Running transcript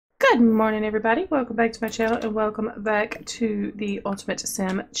Good morning, everybody. Welcome back to my channel and welcome back to the Ultimate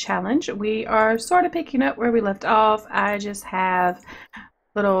Sim Challenge. We are sort of picking up where we left off. I just have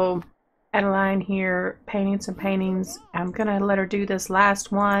little Adalyn here painting some paintings. I'm going to let her do this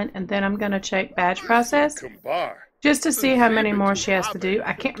last one and then I'm going to check badge process just to see how many more she has to do.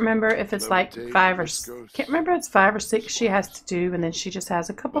 I can't remember if it's like it's 5 or 6 she has to do, and then she just has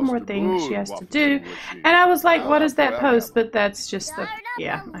a couple more things she has to do. And I was like, what is that post? But that's just the,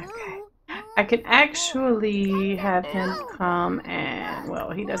 yeah, okay. I can actually have him come and, well,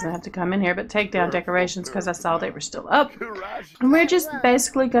 he doesn't have to come in here, but take down decorations because I saw they were still up. And we're just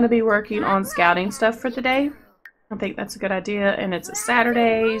basically going to be working on scouting stuff for the day. I think that's a good idea, and it's a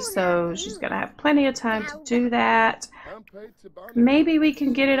Saturday, so she's going to have plenty of time to do that. Maybe we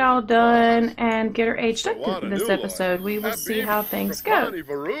can get it all done and get her aged up in this episode. We will see how things go.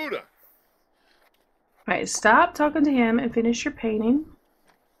 Alright, stop talking to him and finish your painting.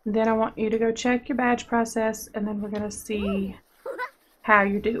 Then I want you to go check your badge process, and then we're going to see how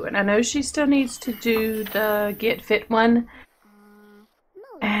you're doing. I know she still needs to do the Get Fit one,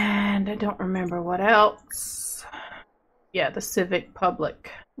 and I don't remember what else. Yeah, the civic public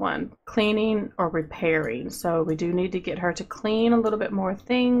one, cleaning or repairing. So we do need to get her to clean a little bit more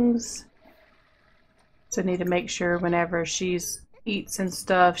things. So I need to make sure whenever she's eats and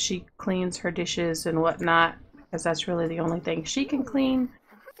stuff, she cleans her dishes and whatnot, because that's really the only thing she can clean.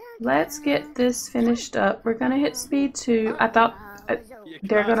 Let's get this finished up. We're gonna hit speed 2. I thought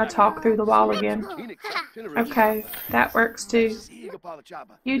they're gonna talk through the wall again. Okay, that works too.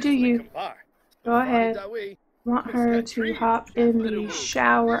 You do you. Go ahead. Want her to hop in the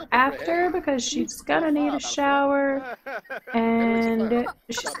shower after, because she's gonna need a shower and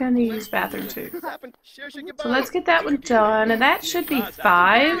she's gonna use bathroom too. So let's get that one done, and that should be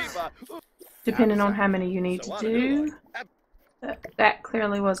 5 depending on how many you need to do. That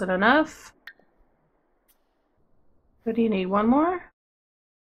clearly wasn't enough. What do you need? One more?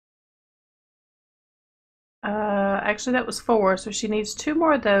 Actually that was 4, so she needs 2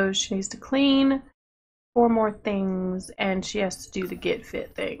 more of those. She needs to clean 4 more things, and she has to do the Get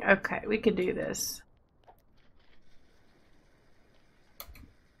Fit thing. Okay, we can do this.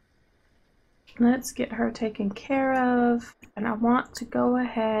 Let's get her taken care of, and I want to go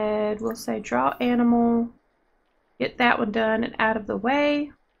ahead, we'll say draw animal, get that one done and out of the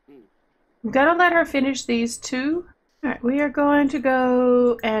way. I'm gonna let her finish these 2. Alright, we are going to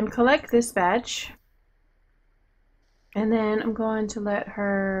go and collect this badge, and then I'm going to let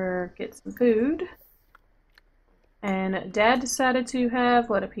her get some food. And Dad decided to have,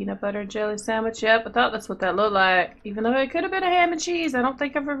 what, a peanut butter and jelly sandwich? Yep, I thought that's what that looked like. Even though it could have been a ham and cheese. I don't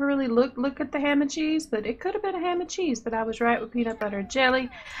think I've ever really looked at the ham and cheese, but it could have been a ham and cheese. But I was right with peanut butter and jelly.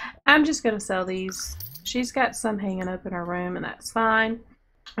 I'm just going to sell these. She's got some hanging up in her room, and that's fine.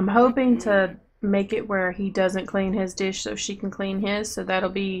 I'm hoping to make it where he doesn't clean his dish so she can clean his. So that'll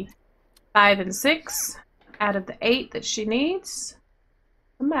be 5 and 6 out of the 8 that she needs.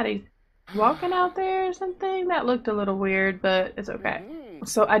 Somebody walking out there or something? That looked a little weird, but it's okay.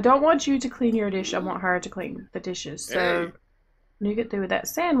 So I don't want you to clean your dish. I want her to clean the dishes. So when you get through with that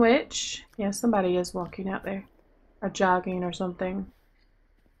sandwich, yeah, somebody is walking out there or jogging or something.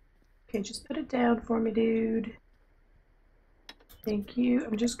 Okay, just put it down for me, dude. Thank you.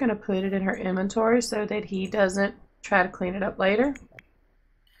 I'm just gonna put it in her inventory so that he doesn't try to clean it up later.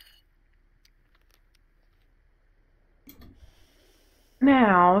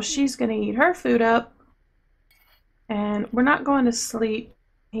 Now, she's going to eat her food up, and we're not going to sleep.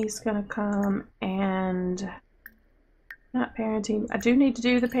 He's going to come and, not parenting. I do need to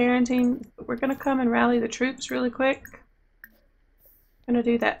do the parenting, but we're going to come and rally the troops really quick. I'm going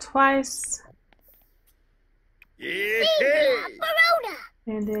to do that twice. Yeah.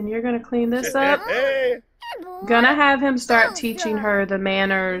 And then you're going to clean this up. Gonna have him start teaching her the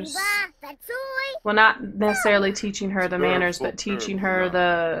manners. Well, not necessarily teaching her the manners, but teaching her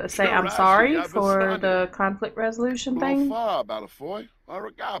the say I'm sorry for the conflict resolution thing.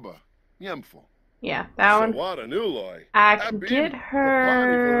 Yeah, that one. I can get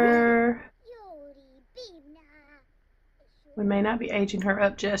her. We may not be aging her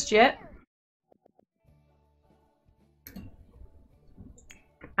up just yet.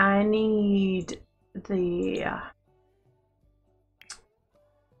 I need the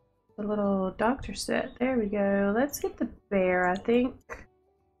little doctor set. There we go. Let's get the bear, I think.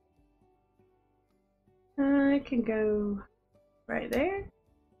 I can go right there.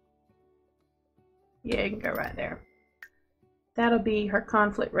 Yeah, you can go right there. That'll be her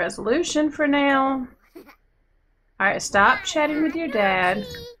conflict resolution for now. Alright, stop chatting with your dad.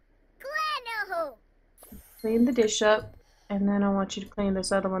 Clean the dish up. And then I want you to clean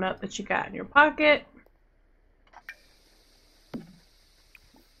this other one up that you got in your pocket.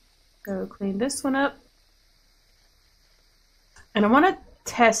 Go clean this one up. And I want to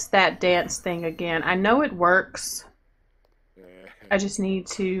test that dance thing again. I know it works. I just need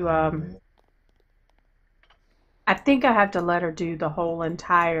to, I think I have to let her do the whole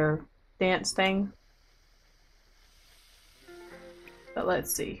entire dance thing. But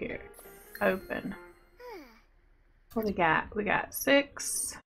let's see here. Open. What we got? We got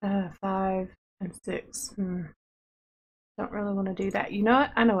 6, 5, and 6. Don't really want to do that. You know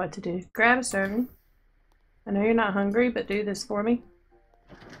what? I know what to do. Grab a serving. I know you're not hungry, but do this for me.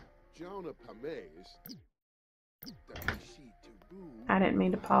 I didn't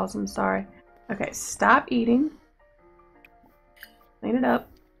mean to pause. I'm sorry. Okay, stop eating. Clean it up.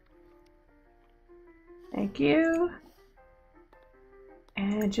 Thank you.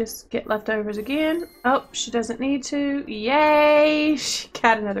 And just get leftovers again. Oh, she doesn't need to. Yay! She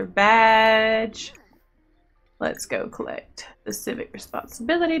got another badge. Let's go collect the civic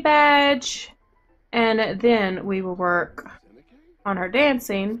responsibility badge. And then we will work on her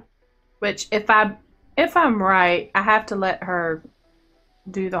dancing, which if I'm right, I have to let her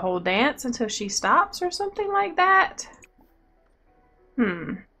do the whole dance until she stops or something like that.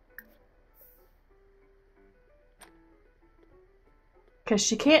 Because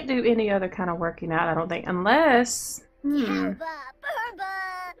she can't do any other kind of working out, I don't think, unless I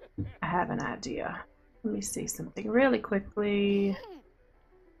have an idea. Let me see something really quickly.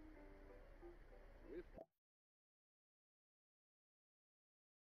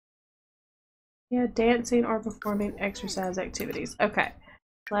 Yeah, dancing or performing exercise activities. Okay,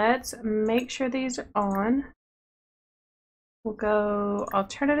 let's make sure these are on. We'll go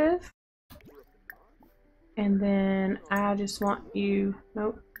alternative. And then I just want you,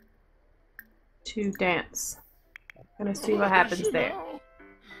 to dance. Gonna see what happens there.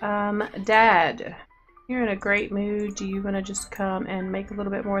 Dad, you're in a great mood. Do you want to just come and make a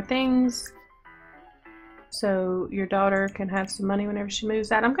little bit more things so your daughter can have some money whenever she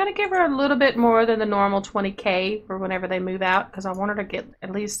moves out? I'm gonna give her a little bit more than the normal 20K for whenever they move out, because I want her to get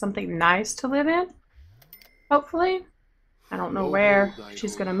at least something nice to live in. Hopefully. I don't know where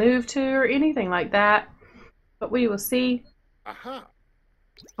she's gonna move to or anything like that, but we will see. I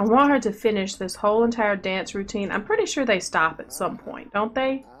want her to finish this whole entire dance routine. I'm pretty sure they stop at some point, don't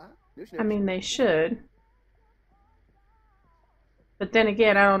they? I mean, they should. But then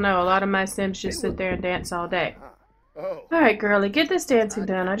again, I don't know. A lot of my Sims just sit there and dance all day. Alright, girlie, get this dancing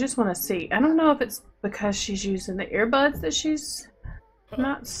done. I just want to see. I don't know if it's because she's using the earbuds that she's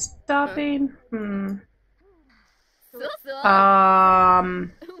not stopping.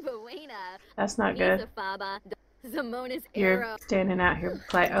 That's not good. You're standing out here.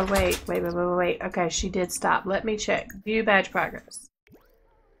 Play. Oh, wait. Okay, she did stop. Let me check. View badge progress.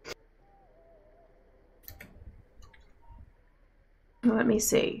 Let me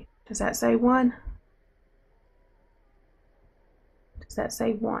see. Does that say 1? Does that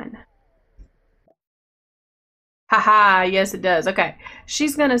say 1? Haha, yes it does. Okay.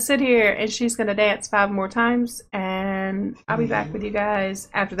 She's gonna sit here and she's gonna dance 5 more times, and I'll be back with you guys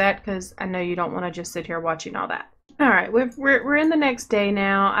after that, because I know you don't want to just sit here watching all that. Alright, we're in the next day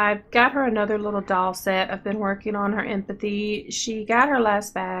now. I've got her another little doll set. I've been working on her empathy. She got her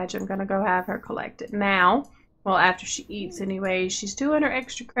last badge. I'm gonna go have her collect it now. Well, after she eats anyway. She's doing her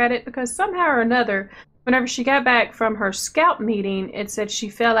extra credit because somehow or another, whenever she got back from her scout meeting, it said she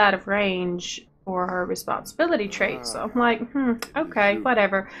fell out of range for her responsibility trait. So I'm like, okay,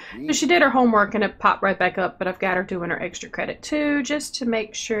 whatever. So she did her homework and it popped right back up, but I've got her doing her extra credit too, just to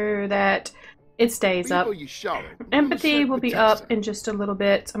make sure that it stays up. Empathy will be up in just a little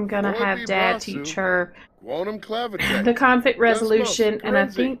bit. I'm gonna have Dad teach her the conflict resolution, and I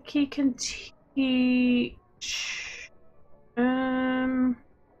think he can teach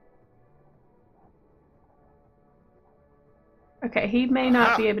okay, he may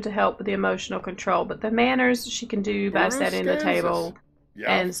not be able to help with the emotional control, but the manners she can do by setting the table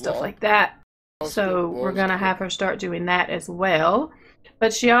and stuff like that. So we're gonna have her start doing that as well.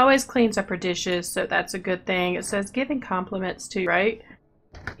 But she always cleans up her dishes, so that's a good thing. It says giving compliments too, right?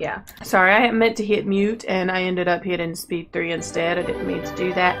 Yeah. Sorry, I meant to hit mute and I ended up hitting speed 3 instead. I didn't mean to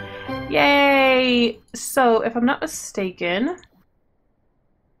do that. Yay! So, if I'm not mistaken,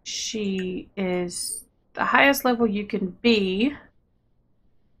 she is the highest level you can be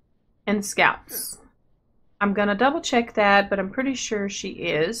in Scouts. I'm gonna double check that, but I'm pretty sure she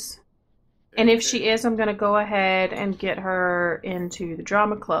is. And if she is, I'm gonna go ahead and get her into the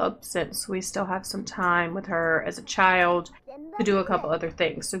drama club, since we still have some time with her as a child to do a couple other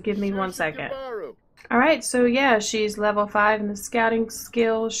things. So give me 1 second. Alright, so yeah, she's level 5 in the scouting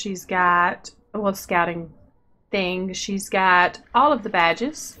skill. She's got, well, scouting thing. She's got all of the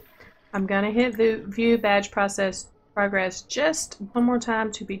badges. I'm going to hit view badge process progress just one more time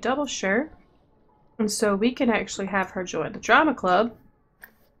to be double sure. And so we can actually have her join the drama club.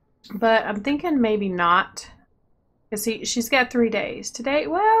 But I'm thinking maybe not. Because she's got 3 days. Today,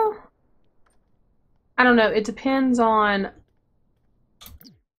 well, I don't know. It depends on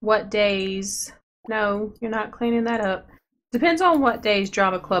what days. No, you're not cleaning that up. Depends on what days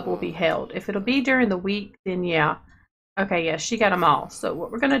drama club will be held. If it'll be during the week, then yeah. Okay, yeah, she got them all. So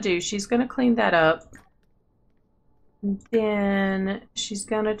what we're going to do, she's going to clean that up. Then she's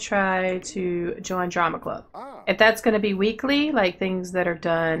going to try to join drama club. If that's going to be weekly, like things that are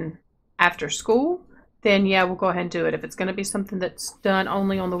done after school, then yeah, we'll go ahead and do it. If it's going to be something that's done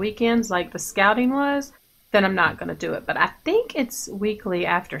only on the weekends, like the scouting was, then I'm not going to do it. But I think it's weekly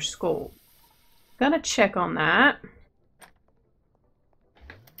after school. Gonna check on that.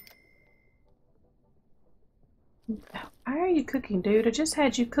 Why are you cooking, dude? I just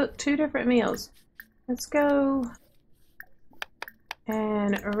had you cook 2 different meals. Let's go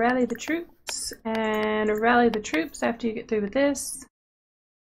and rally the troops. And rally the troops after you get through with this.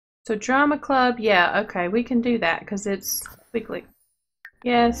 So drama club, yeah, okay, we can do that because it's weekly.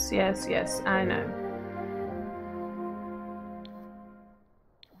 Yes, yes, yes, I know.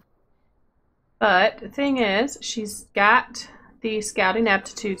 But the thing is, she's got the scouting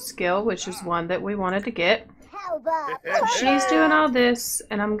aptitude skill, which is one that we wanted to get. She's doing all this,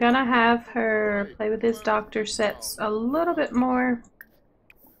 and I'm gonna have her play with this doctor sets a little bit more.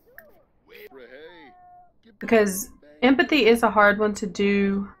 Because empathy is a hard one to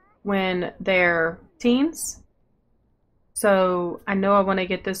do when they're teens. So I know I want to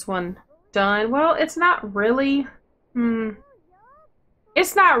get this one done. Well, it's not really...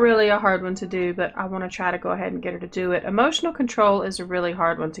 It's not really a hard one to do, but I want to try to go ahead and get her to do it. Emotional control is a really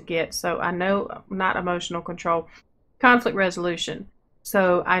hard one to get, so I know, not emotional control, conflict resolution.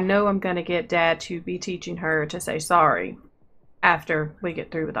 So I know I'm going to get Dad to be teaching her to say sorry after we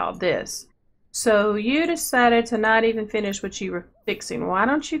get through with all this. So you decided to not even finish what you were fixing. Why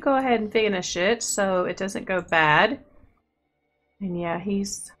don't you go ahead and finish it so it doesn't go bad? And yeah,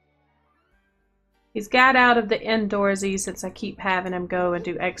 he's got out of the indoorsy since I keep having him go and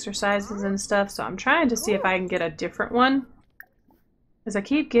do exercises and stuff. So I'm trying to see if I can get a different one. Because I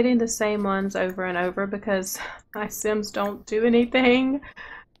keep getting the same ones over and over because my Sims don't do anything.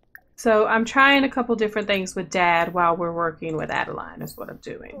 So I'm trying a couple different things with Dad while we're working with Adalyn is what I'm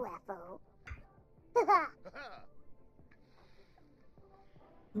doing.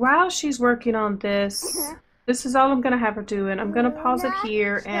 While she's working on this, this is all I'm going to have her doing. I'm going to pause it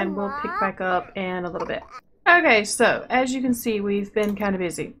here and we'll pick back up in a little bit. Okay, so as you can see, we've been kind of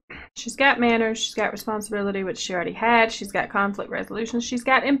busy. She's got manners, she's got responsibility, which she already had. She's got conflict resolution, she's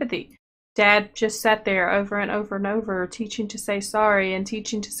got empathy. Dad just sat there over and over and over teaching to say sorry and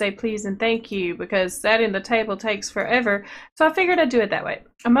teaching to say please and thank you because setting the table takes forever. So I figured I'd do it that way.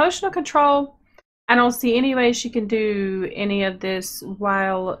 Emotional control, I don't see any way she can do any of this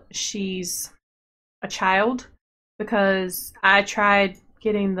while she's a child because I tried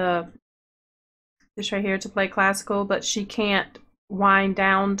getting this right here to play classical, but she can't wind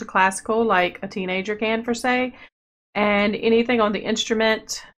down to classical like a teenager can, per se. And anything on the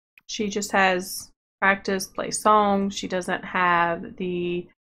instrument, she just has practice, play songs. She doesn't have the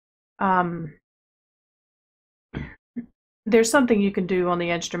there's something you can do on the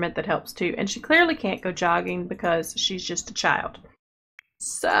instrument that helps too. And she clearly can't go jogging because she's just a child.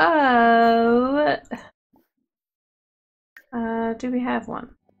 So, do we have one?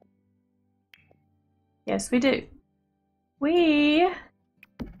 Yes, we do. We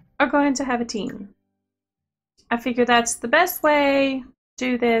are going to have a team. I figure that's the best way to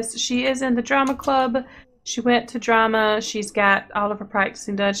do this. She is in the drama club. She went to drama. She's got all of her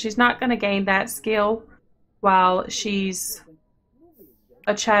practicing done. She's not going to gain that skill while she's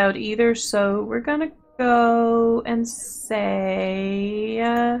a child either. So we're going to go and say,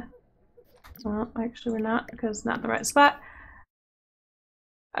 well, actually we're not because it's not in the right spot.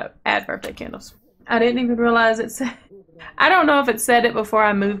 Oh, add birthday candles. I didn't even realize it said, I don't know if it said it before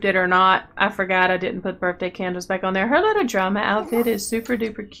I moved it or not. I forgot I didn't put birthday candles back on there. Her little drama outfit is super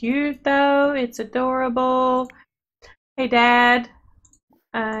duper cute though. It's adorable. Hey Dad,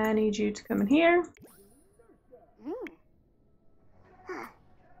 I need you to come in here.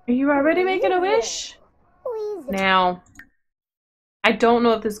 Are you already making a wish? Now, I don't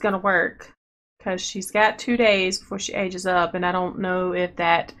know if this is going to work because she's got 2 days before she ages up, and I don't know if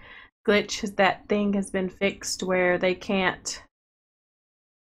that glitch, that thing has been fixed where they can't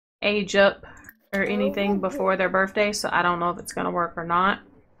age up or anything before their birthday, so I don't know if it's going to work or not.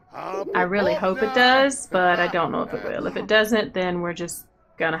 I really hope it does, but I don't know if it will. If it doesn't, then we're just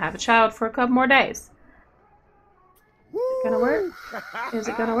going to have a child for a couple more days. Is it going to work? Is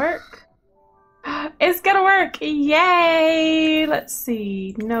it going to work? It's going to work! Yay! Let's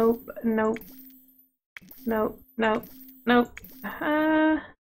see. Nope, nope. Nope, nope, nope. No,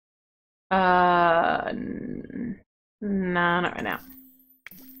 not right now.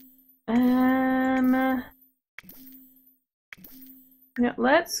 Yeah,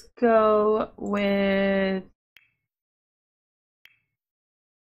 let's go with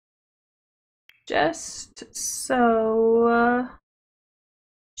just so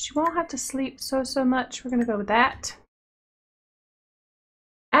she won't have to sleep so much. We're gonna go with that.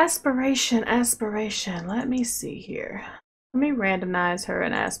 Aspiration. Let me see here. Let me randomize her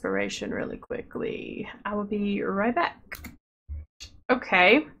in aspiration really quickly. I will be right back.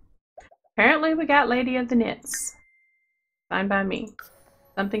 Okay. Apparently we got Lady of the Knits. Fine by me.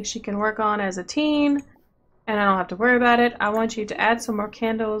 Something she can work on as a teen, and I don't have to worry about it. I want you to add some more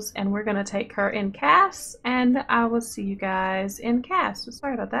candles, and we're gonna take her in cast, and I will see you guys in cast.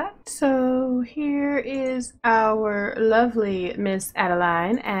 Sorry about that. So here is our lovely Miss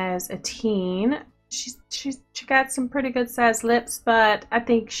Adalyn as a teen. She got some pretty good sized lips, but I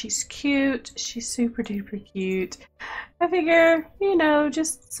think she's cute. She's super duper cute. I figure, you know,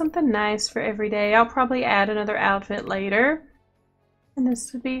 just something nice for every day. I'll probably add another outfit later. And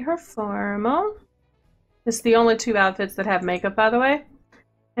this would be her formal. This is the only two outfits that have makeup, by the way.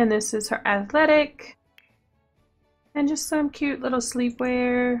 And this is her athletic. And just some cute little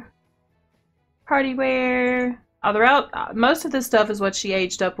sleepwear, party wear. Most of this stuff is what she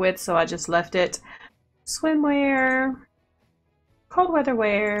aged up with, so I just left it. Swimwear, cold weather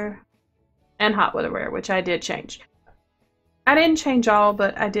wear, and hot weather wear, which I did change. I didn't change all,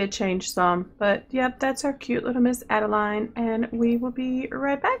 but I did change some. But yep, that's our cute little Miss Adalyn, and we will be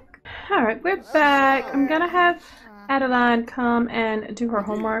right back. Alright, we're back. I'm gonna have Adalyn come and do her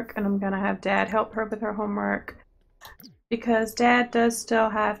homework, and I'm gonna have Dad help her with her homework. Because Dad does still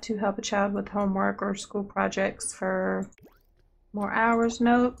have to help a child with homework or school projects for more hours.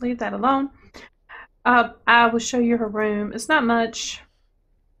 No, leave that alone. I will show you her room. It's not much.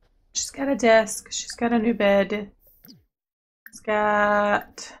 She's got a desk. She's got a new bed. She's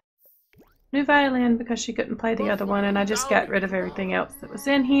got new violin because she couldn't play the other one, and I just got rid of everything else that was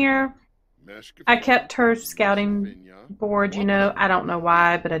in here. I kept her scouting board, you know. I don't know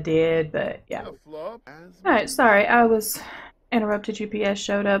why, but I did, but yeah. Alright, sorry, I was interrupted. UPS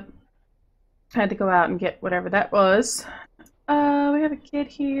showed up. I had to go out and get whatever that was. We have a kid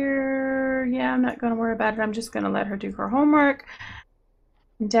here. Yeah, I'm not going to worry about it. I'm just going to let her do her homework.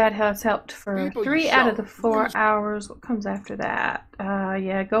 Dad has helped for 3 out of the 4 hours. What comes after that?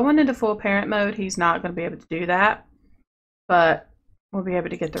 Yeah, going into full parent mode, he's not going to be able to do that. But we'll be able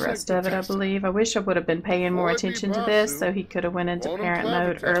to get the rest of it, I believe. I wish I would have been paying more attention to this so he could have went into parent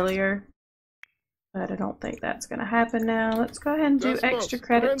mode earlier. But I don't think that's going to happen now. Let's go ahead and do extra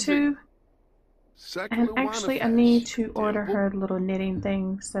credit too. And actually, I need to order her a little knitting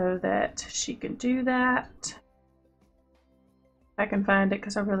thing so that she can do that. I can find it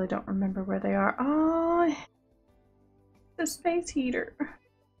because I really don't remember where they are. Oh, the space heater.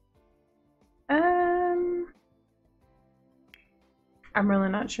 I'm really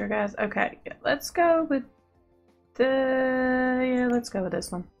not sure, guys. Okay, yeah, let's go with let's go with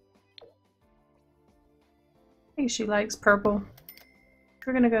this one. I think she likes purple.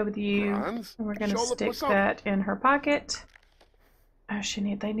 We're gonna go with you, and we're gonna stick that in her pocket. Oh,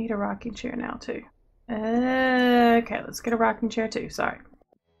 they need a rocking chair now too. Okay, let's get a rocking chair too. Sorry.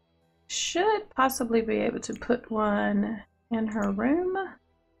 Should possibly be able to put one in her room.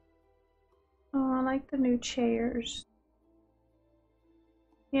 Oh, I like the new chairs.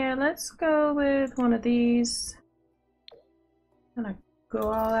 Yeah, let's go with one of these. Gonna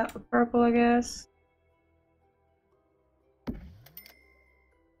go all out with purple, I guess.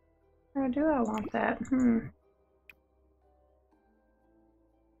 Or do I want that?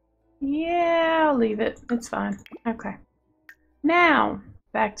 Yeah, I'll leave it. It's fine. Okay. Now,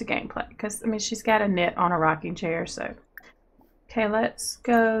 back to gameplay. Because, I mean, she's got a knit on a rocking chair, so. Okay, let's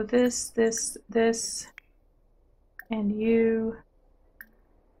go this, and you.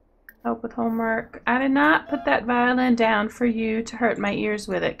 Help with homework. I did not put that violin down for you to hurt my ears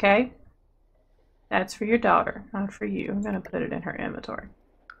with it, okay? That's for your daughter, not for you. I'm going to put it in her inventory.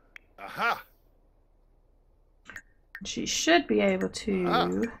 Aha! She should be able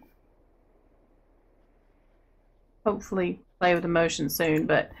to hopefully play with emotion soon,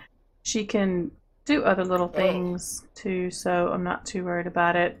 but she can do other little things too, so I'm not too worried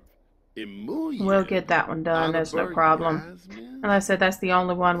about it. We'll get that one done. There's no problem. And like I said, that's the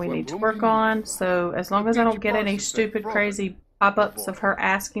only one we need to work on. So as long as I don't get any stupid, crazy pop-ups of her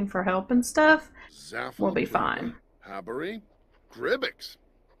asking for help and stuff, we'll be fine. But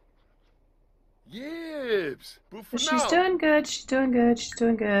she's doing good. She's doing good. She's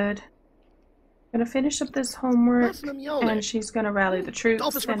doing good. Gonna finish up this homework, and she's gonna rally the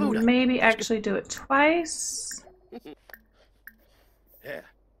troops and maybe actually do it twice.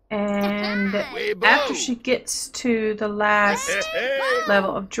 And after she gets to the last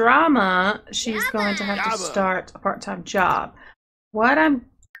level of drama, she's going to have to start a part-time job. What I'm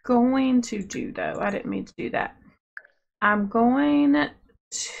going to do, though, I didn't mean to do that. I'm going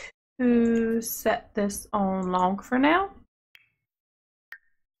to set this on long for now.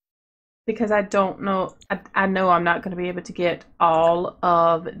 Because I don't know, I know I'm not going to be able to get all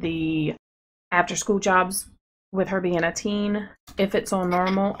of the after-school jobs with her being a teen if it's on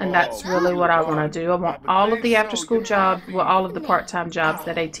normal, and that's really what I want to do. I want all of the after-school jobs, well, all of the part-time jobs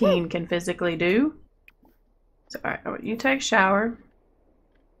that a teen can physically do. So, all right, I want you to take a shower.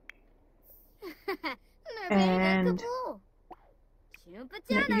 And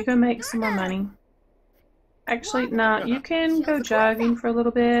you go make some more money. Actually, no, you can go jogging for a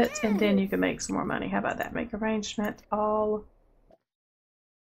little bit, and then you can make some more money. How about that? Make arrangement, all.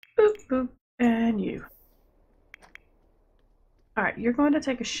 Boop, boop, and you. Alright, you're going to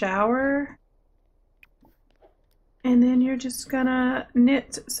take a shower, and then you're just gonna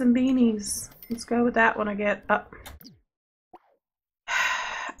knit some beanies. Let's go with that one again. Up.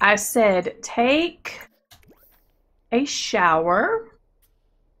 I said take a shower,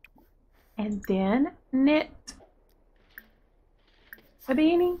 and then knit a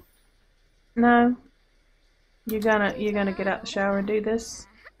beanie. No, you're gonna get out the shower and do this.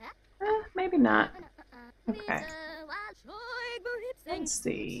 Maybe not. Okay. Let's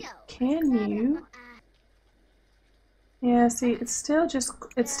see. Can you? Yeah. See, it's still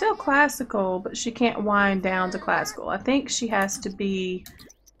classical, but she can't wind down to classical. I think she has to be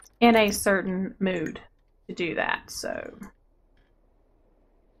in a certain mood to do that. So.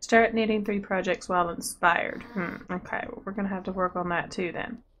 Start knitting 3 projects while inspired. Okay, well, we're going to have to work on that too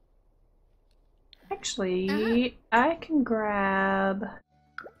then. Actually, I can grab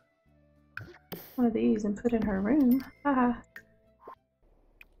one of these and put in her room. Haha.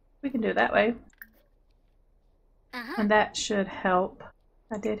 We can do it that way. And that should help.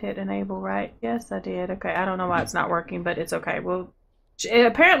 I did hit enable, right? Yes, I did. Okay, I don't know why it's not working, but it's okay. Well,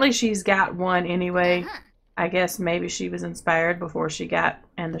 apparently she's got one anyway. I guess maybe she was inspired before she got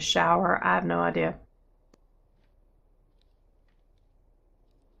in the shower. I have no idea.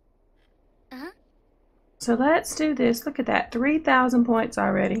 So let's do this. Look at that. 3,000 points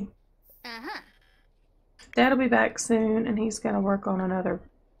already. Dad'll be back soon, and he's going to work on another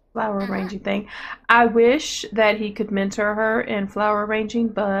flower arranging thing. I wish that he could mentor her in flower arranging,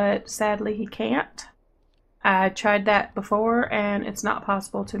 but sadly he can't. I tried that before, and it's not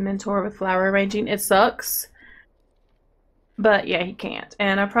possible to mentor with flower arranging. It sucks. But yeah, he can't.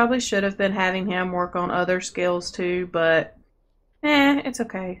 And I probably should have been having him work on other skills too, but it's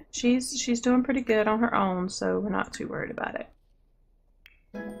okay. She's doing pretty good on her own, so we're not too worried about it.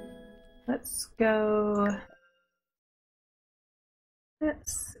 Let's go.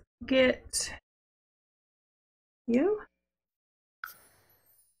 Let's get you.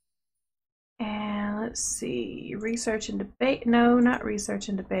 And let's see, research and debate. No, not research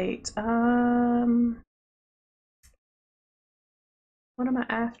and debate. What am I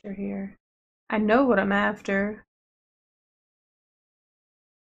after here? I know what I'm after.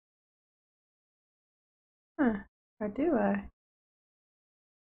 Huh, or do I?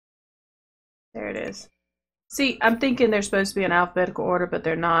 There it is. See, I'm thinking they're supposed to be in alphabetical order, but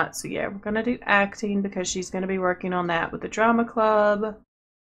they're not. So yeah, we're gonna do acting because she's gonna be working on that with the drama club.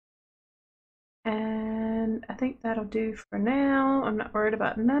 And I think that'll do for now. I'm not worried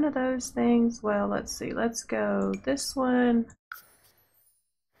about none of those things. Well, let's see. Let's go this one.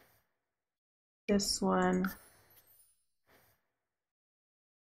 This one.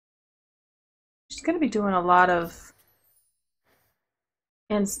 She's going to be doing a lot of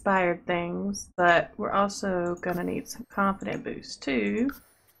inspired things, but we're also going to need some confident boost too.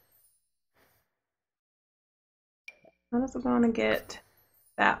 I'm also going to get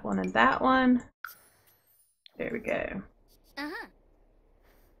that one and that one. There we go.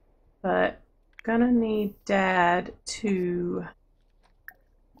 But gonna need Dad to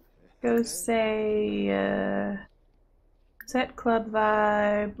go say set club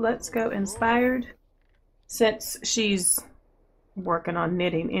vibe. Let's go inspired, since she's working on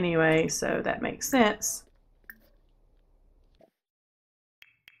knitting anyway, so that makes sense.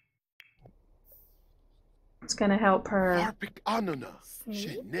 It's going to help her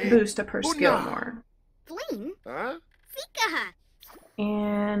boost up her skill more.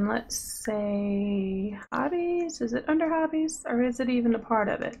 And let's say hobbies. Is it under hobbies or is it even a part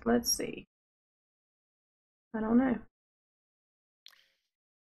of it? Let's see. I don't know.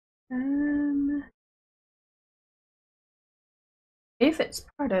 If it's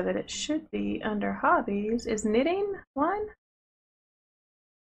part of it, it should be under hobbies. Is knitting one?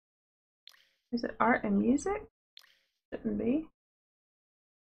 Is it art and music? Shouldn't be.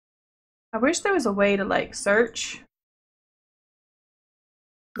 I wish there was a way to like search,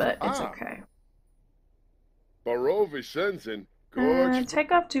 but it's okay.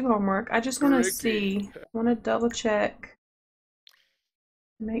 Take off 2 homework. I just want to see. I want to double check.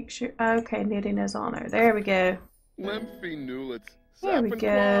 Make sure. Okay, knitting is on there. There we go. There we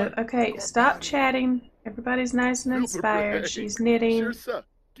go. Okay, stop chatting. Everybody's nice and inspired. She's knitting.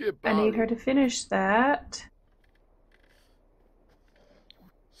 I need her to finish that.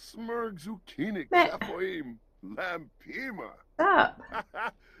 Stop. I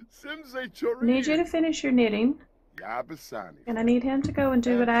need you to finish your knitting. And I need him to go and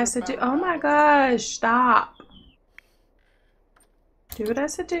do what I said do. Oh my gosh, stop. Do what I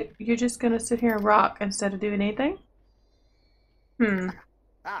said do. You're just going to sit here and rock instead of doing anything?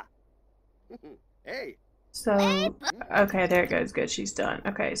 Hey. So, okay, there it goes. Good, she's done.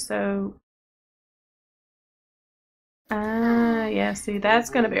 Okay, so... yeah, see, that's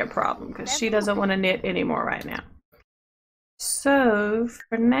going to be a problem because she doesn't want to knit anymore right now. So,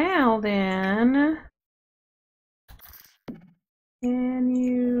 for now, then... Can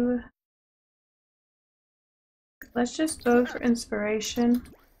you... Let's just go for inspiration.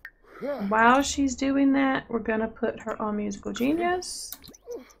 While she's doing that, we're going to put her on Musical Genius.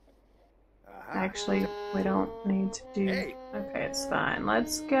 Actually, we don't need to do... Okay, it's fine.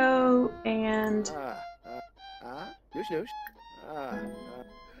 Let's go and...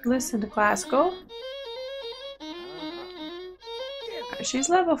 listen to classical. She's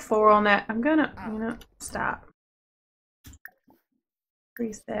level 4 on that. I'm gonna, stop.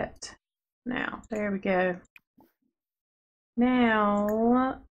 Reset. Now, there we go.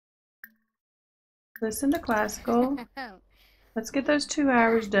 Now, listen to classical. Let's get those 2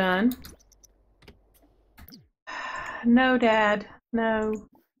 hours done. No, Dad. No.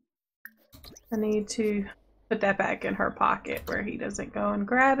 I need to put that back in her pocket where he doesn't go and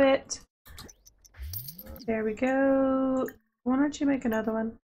grab it. There we go. Why don't you make another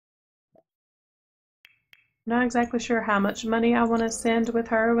one? Not exactly sure how much money I want to send with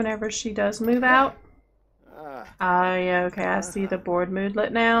her whenever she does move out. Yeah, okay, I see the board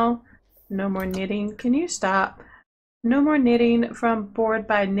moodlet now. No more knitting. Can you stop? No more knitting from Bored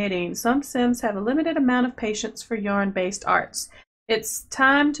by Knitting. Some Sims have a limited amount of patience for yarn-based arts. It's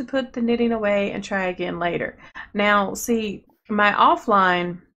time to put the knitting away and try again later. Now, see, my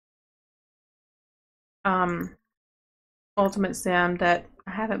offline Ultimate Sim that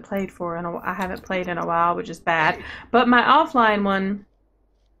I haven't played in a while, which is bad. But my offline one,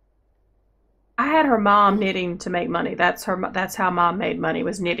 I had her mom knitting to make money. That's how Mom made money,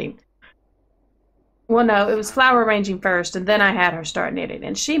 was knitting. Well, no, it was flower arranging first, and then I had her start knitting.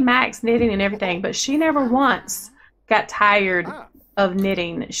 And she maxed knitting and everything, but she never once got tired of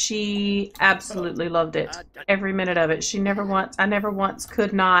knitting. She absolutely loved it. Every minute of it. I never once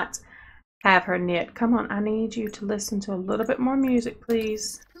could not have her knit. Come on, I need you to listen to a little bit more music,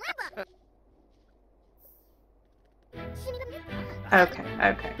 please. Okay.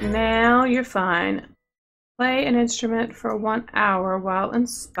 Now you're fine. Play an instrument for 1 hour while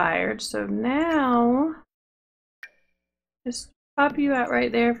inspired. So now, just pop you out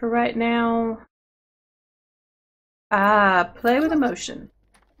right there for right now. Play with emotion.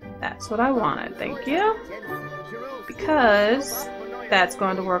 That's what I wanted. Thank you. Because that's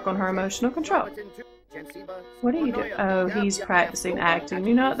going to work on her emotional control. What are you doing? Oh, he's practicing acting.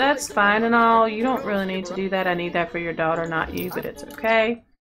 You know, that's fine and all. You don't really need to do that. I need that for your daughter, not you, but it's okay.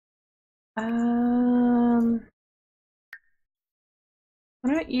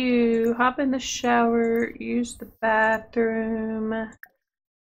 Why don't you hop in the shower, use the bathroom,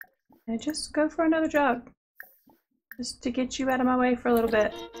 and just go for another jog. Just to get you out of my way for a little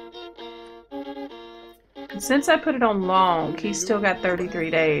bit. And since I put it on long, he's still got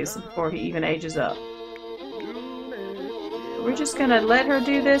 33 days before he even ages up. We're just gonna let her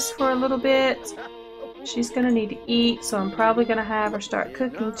do this for a little bit. She's gonna need to eat, so I'm probably gonna have her start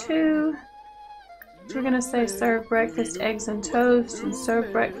cooking too. So we're gonna say serve breakfast, eggs and toast, and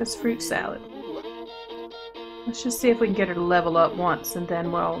serve breakfast fruit salad. Let's just see if we can get her to level up once, and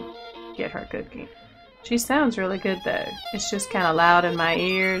then we'll get her cooking. She sounds really good though. It's just kind of loud in my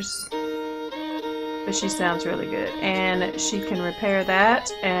ears. but she sounds really good. And she can repair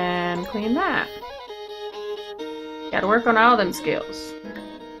that and clean that. Gotta work on all them skills.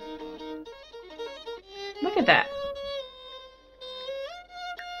 Look at that.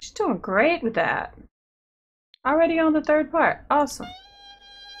 She's doing great with that. Already on the third part. Awesome.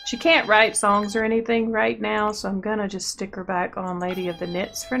 She can't write songs or anything right now, so I'm gonna just stick her back on Lady of the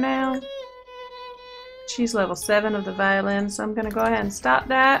Knits for now. She's level 7 of the violin, so I'm gonna go ahead and stop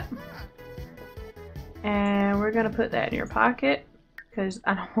that. And we're gonna put that in your pocket, because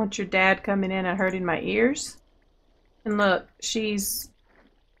I don't want your dad coming in and hurting my ears. And look, she's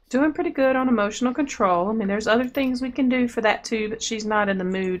doing pretty good on emotional control. I mean, there's other things we can do for that too, but she's not in the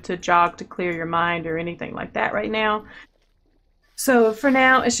mood to jog to clear your mind or anything like that right now. So for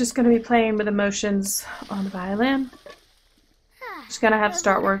now, it's just going to be playing with emotions on the violin. She's going to have to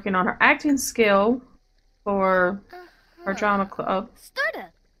start working on her acting skill for her drama club,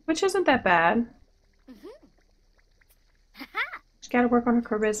 which isn't that bad. She's got to work on her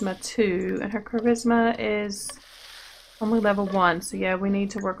charisma too, and her charisma is only level 1, so yeah, we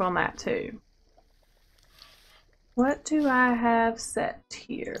need to work on that too. What do I have set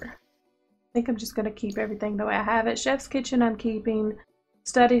here? I think I'm just going to keep everything the way I have it. Chef's Kitchen I'm keeping,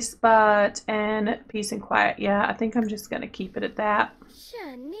 Study Spot, and Peace and Quiet. Yeah, I think I'm just going to keep it at that.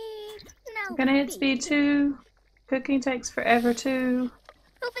 I'm going to hit speed 2. Cooking takes forever too.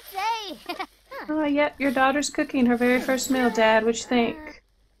 Oh, yep, your daughter's cooking her very first meal, Dad. What you think?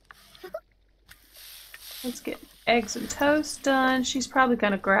 Let's get eggs and toast done. She's probably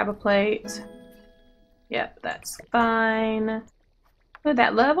going to grab a plate. Yep, that's fine. Look at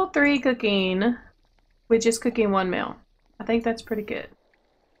that, level 3 cooking with just cooking 1 meal. I think that's pretty good.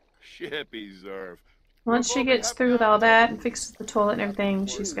 Once she gets through with all that and fixes the toilet and everything,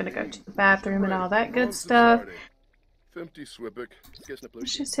 she's going to go to the bathroom and all that good stuff.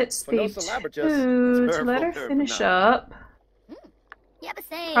 Let's just hit speed 2 to let her finish up.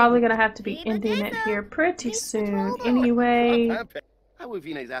 Probably going to have to be ending it here pretty soon anyway.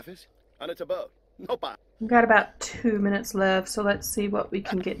 We've got about 2 minutes left, so let's see what we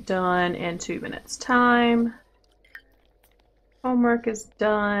can get done in 2 minutes time. Homework is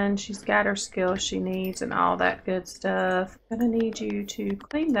done. She's got her skills she needs and all that good stuff. Gonna need you to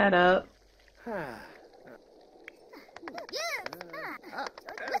clean that up.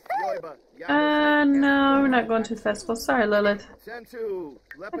 No, we're not going to the festival. Sorry, Lilith.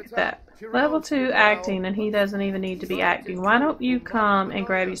 Look at that. Level 2 acting, and he doesn't even need to be acting. Why don't you come and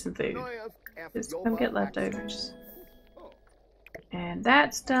grab you some food? Just come get leftovers. And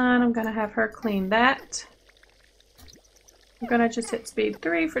that's done. I'm gonna have her clean that. I'm gonna just hit speed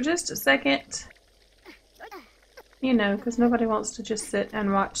 3 for just a second. You know, because nobody wants to just sit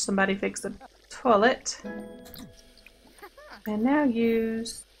and watch somebody fix a toilet. And now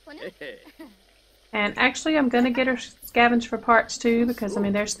use... And actually I'm gonna get her scavenge for parts too, because I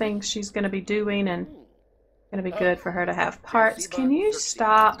mean there's things she's gonna be doing and gonna be good for her to have parts. Can you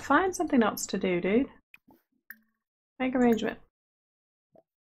stop? Find something else to do, dude. Make arrangement.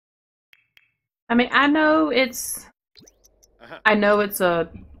 I mean, I know it's a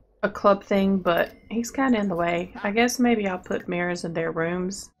club thing, but he's kind of in the way. I guess maybe I'll put mirrors in their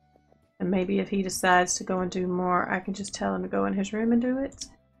rooms, and maybe if he decides to go and do more, I can just tell him to go in his room and do it.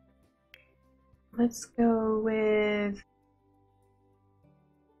 Let's go with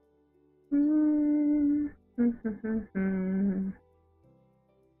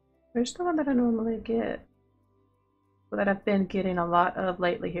Where's the one that I normally get? Well, that I've been getting a lot of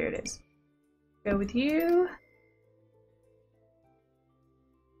lately. Here it is. Go with you.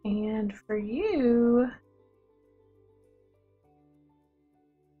 And for you...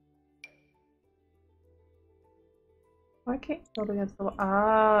 Why can't you build against the wall?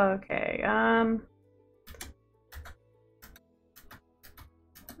 Oh, okay.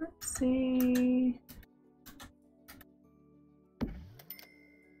 Let's see...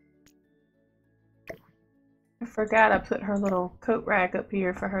 I forgot I put her little coat rack up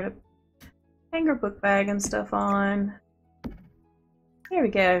here for her to hang her book bag and stuff on. There we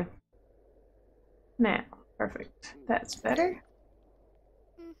go. Now, perfect. That's better.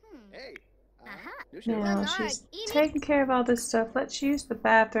 Now she's taking care of all this stuff. Let's use the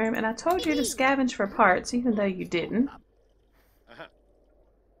bathroom. And I told you to scavenge for parts, even though you didn't.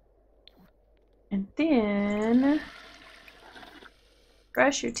 And then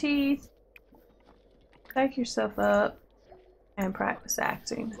brush your teeth. Take yourself up and practice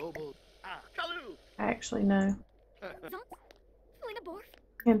acting. Actually, no.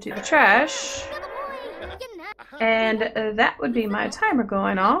 Empty the trash. And that would be my timer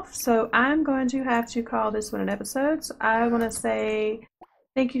going off. So I'm going to have to call this one an episode. So I want to say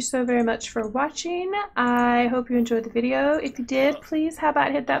Thank you so very much for watching. I hope you enjoyed the video. If you did, please how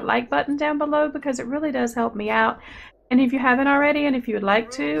about hit that like button down below because it really does help me out. And if you haven't already, and if you would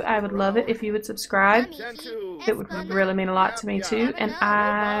like to, I would love it if you would subscribe. It would really mean a lot to me too. And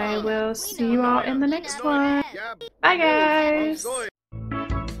I will see you all in the next one. Bye guys!